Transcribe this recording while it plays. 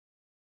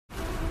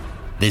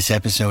This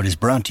episode is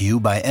brought to you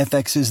by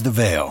FX's The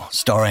Veil,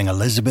 starring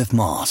Elizabeth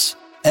Moss.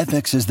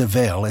 FX's The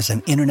Veil is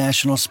an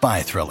international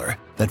spy thriller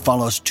that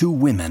follows two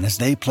women as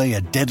they play a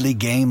deadly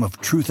game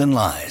of truth and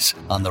lies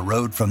on the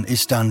road from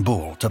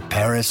Istanbul to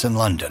Paris and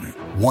London.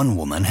 One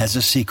woman has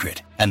a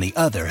secret, and the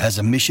other has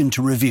a mission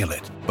to reveal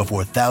it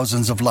before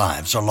thousands of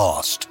lives are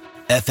lost.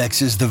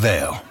 FX's The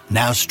Veil,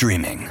 now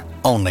streaming,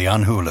 only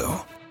on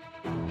Hulu.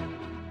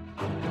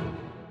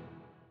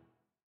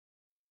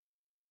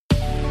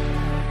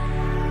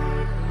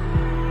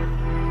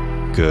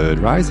 Good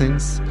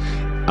risings.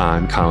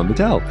 I'm Colin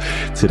Liddell.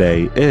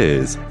 Today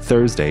is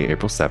Thursday,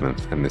 April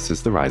 7th, and this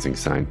is the rising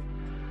sign.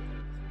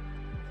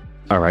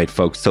 All right,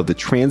 folks. So the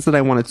transit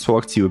I want to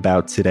talk to you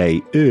about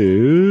today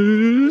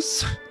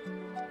is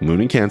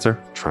Moon in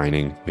Cancer,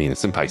 trining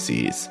Venus in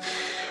Pisces.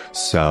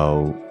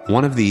 So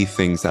one of the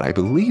things that I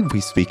believe we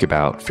speak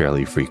about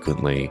fairly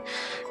frequently,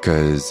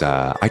 because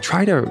I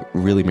try to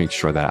really make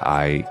sure that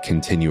I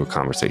continue a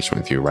conversation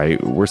with you,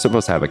 right? We're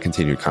supposed to have a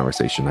continued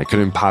conversation. I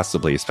couldn't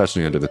possibly,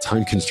 especially under the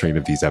time constraint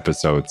of these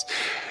episodes,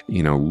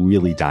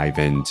 really dive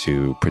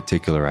into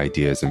particular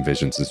ideas and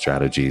visions and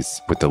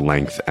strategies with the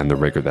length and the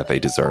rigor that they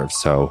deserve.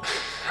 So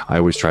I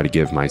always try to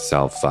give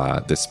myself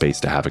the space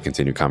to have a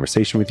continued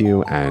conversation with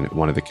you. And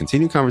one of the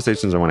continued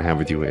conversations I want to have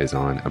with you is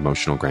on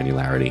emotional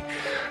granularity.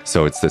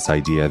 So it's this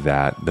idea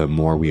that the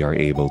more we are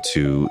able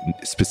to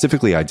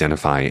specifically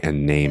identify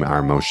and name our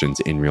emotions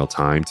in real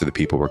time to the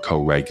people we're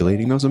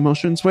co-regulating those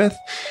emotions with,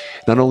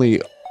 not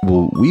only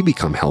will we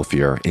become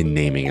healthier in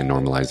naming and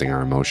normalizing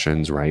our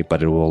emotions, right?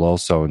 But it will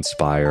also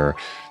inspire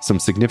some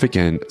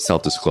significant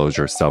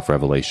self-disclosure,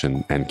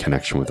 self-revelation, and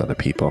connection with other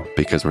people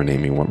because we're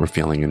naming what we're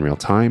feeling in real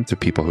time to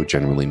people who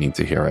genuinely need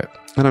to hear it.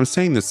 And I'm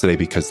saying this today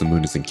because the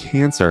moon is in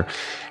Cancer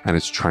and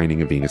it's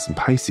trining a Venus in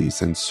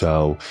Pisces. And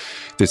so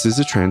this is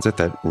a transit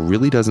that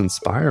really does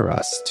inspire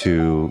us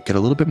to get a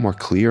little bit more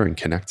clear and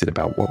connected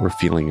about what we're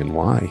feeling and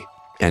why.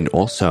 And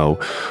also,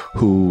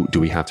 who do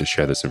we have to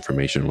share this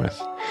information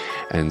with?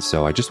 And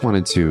so I just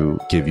wanted to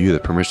give you the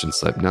permission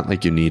slip, not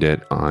like you need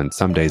it on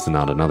some days and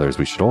not on others.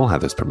 We should all have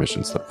this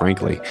permission slip,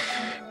 frankly.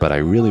 But I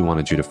really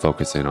wanted you to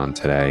focus in on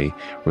today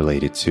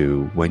related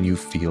to when you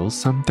feel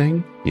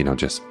something,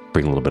 just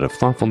bring a little bit of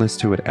thoughtfulness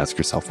to it. Ask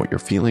yourself what you're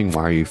feeling.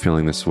 Why are you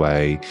feeling this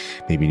way?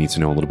 Maybe you need to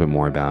know a little bit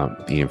more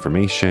about the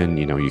information.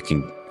 You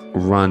can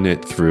run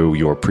it through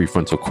your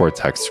prefrontal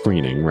cortex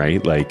screening,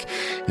 right? Like,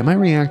 am I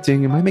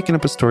reacting? Am I making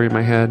up a story in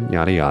my head?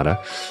 Yada,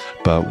 yada.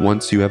 But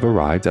once you have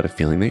arrived at a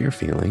feeling that you're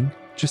feeling,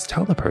 just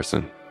tell the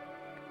person,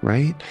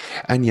 right?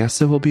 And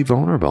yes, it will be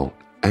vulnerable.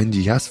 And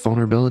yes,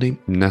 vulnerability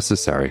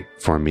necessary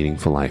for a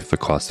meaningful life, the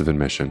cost of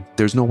admission.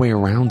 There's no way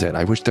around it.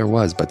 I wish there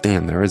was, but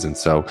damn, there isn't.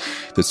 So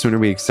the sooner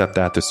we accept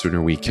that, the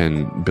sooner we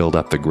can build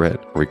up the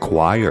grit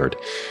required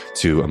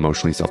to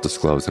emotionally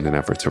self-disclose in an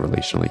effort to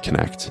relationally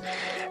connect.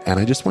 And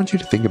I just want you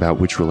to think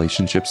about which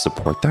relationships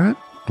support that,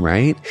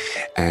 right?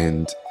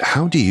 And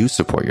how do you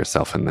support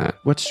yourself in that?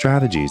 What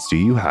strategies do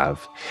you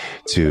have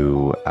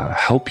to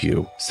help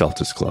you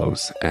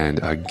self-disclose? And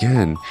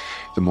again,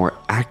 the more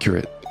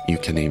accurate you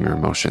can name your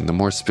emotion, the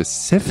more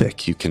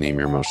specific you can name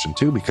your emotion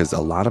too, because a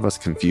lot of us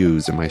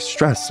confuse, am I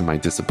stressed? Am I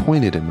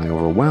disappointed? Am I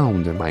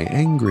overwhelmed? Am I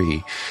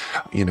angry?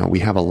 We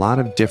have a lot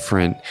of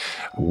different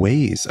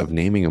ways of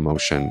naming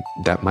emotion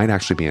that might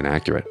actually be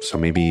inaccurate. So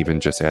maybe even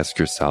just ask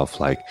yourself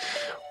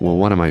well,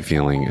 what am I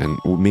feeling? And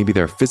maybe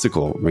there are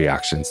physical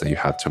reactions that you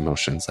have to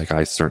emotions. Like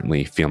I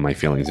certainly feel my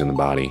feelings in the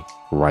body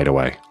right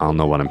away. I'll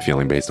know what I'm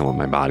feeling based on what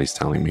my body's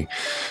telling me.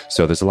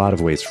 So there's a lot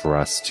of ways for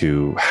us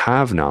to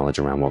have knowledge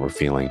around what we're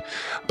feeling.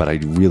 But I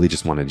really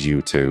just wanted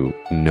you to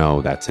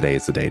know that today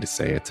is the day to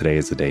say it. Today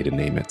is the day to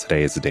name it.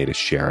 Today is the day to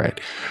share it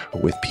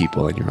with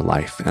people in your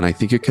life. And I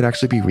think it could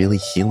actually be really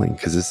healing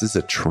because this is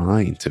a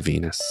trine to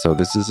Venus. So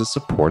this is a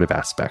supportive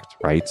aspect,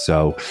 right?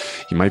 So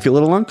you might feel a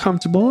little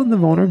uncomfortable in the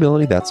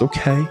vulnerability. That's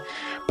okay.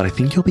 But I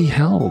think you'll be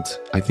held.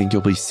 I think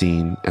you'll be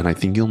seen. And I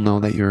think you'll know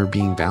that you're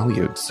being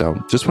valued.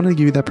 So just wanted to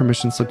give you that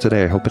permission slip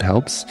today. I hope it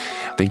helps.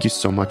 Thank you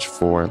so much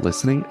for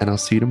listening. And I'll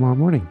see you tomorrow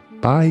morning.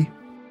 Bye.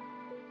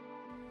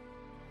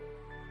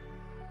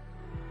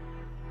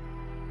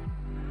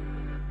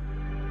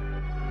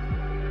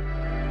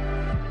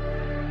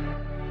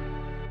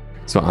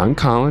 So I'm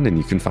Colin, and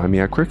you can find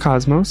me at Queer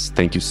Cosmos.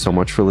 Thank you so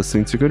much for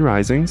listening to Good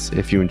Risings.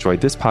 If you enjoyed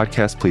this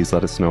podcast, please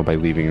let us know by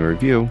leaving a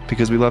review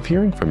because we love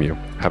hearing from you.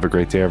 Have a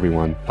great day,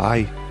 everyone.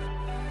 Bye.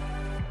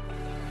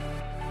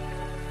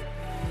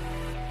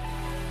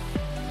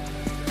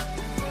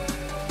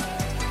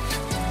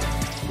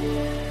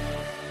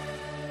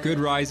 Good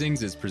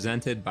Risings is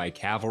presented by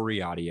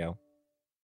Cavalry Audio.